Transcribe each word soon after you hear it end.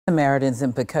Samaritans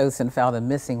in Poquoson found a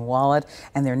missing wallet,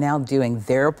 and they're now doing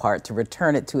their part to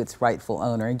return it to its rightful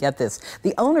owner. And get this,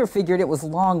 the owner figured it was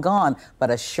long gone, but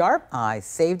a sharp eye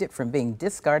saved it from being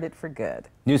discarded for good.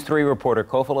 News 3 reporter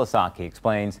Kofa Lasaki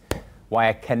explains why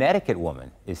a Connecticut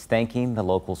woman is thanking the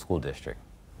local school district.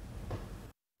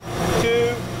 2,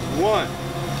 1.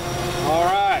 All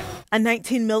right. A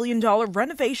 $19 million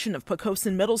renovation of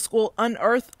Poquoson Middle School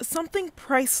unearthed something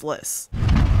priceless.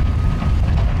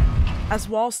 As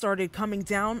walls started coming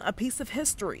down, a piece of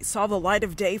history saw the light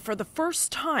of day for the first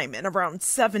time in around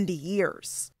 70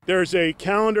 years. There's a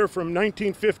calendar from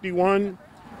 1951,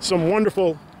 some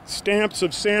wonderful stamps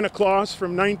of Santa Claus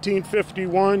from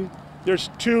 1951. There's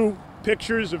 2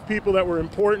 pictures of people that were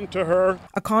important to her.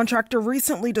 A contractor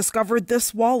recently discovered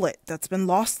this wallet that's been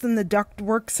lost in the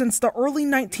ductwork since the early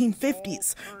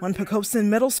 1950s, when Poquoson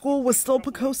Middle School was still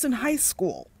Poquoson High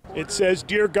School. It says,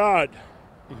 "Dear God,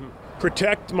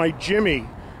 protect my Jimmy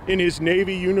in his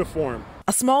Navy uniform."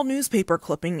 A small newspaper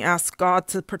clipping asked God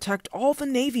to protect all the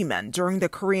Navy men during the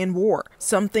Korean War.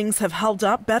 Some things have held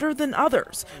up better than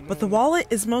others, but the wallet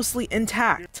is mostly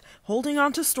intact, holding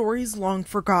on to stories long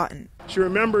forgotten. She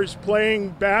remembers playing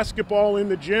basketball in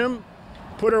the gym,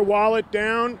 put her wallet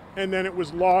down, and then it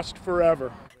was lost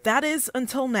forever. That is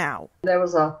until now. There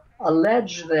was a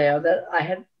ledge there that I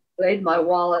had laid my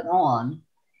wallet on,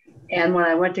 and when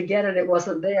I went to get it, it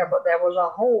wasn't there, but there was a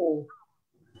hole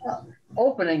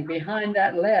opening behind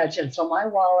that ledge, and so my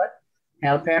wallet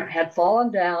had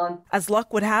fallen down. As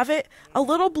luck would have it, a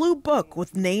little blue book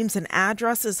with names and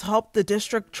addresses helped the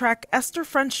district track Esther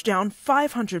French down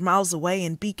 500 miles away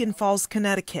in Beacon Falls,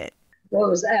 Connecticut. Well,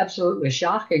 it was absolutely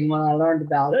shocking when I learned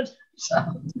about it. So,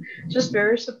 just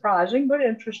very surprising, but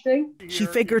interesting. She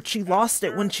figured she lost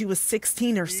it when she was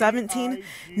 16 or 17.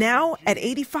 Now, at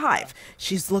 85,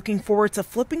 she's looking forward to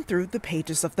flipping through the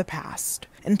pages of the past.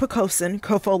 In Poquoson,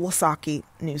 Kofa Lasaki,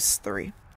 News 3.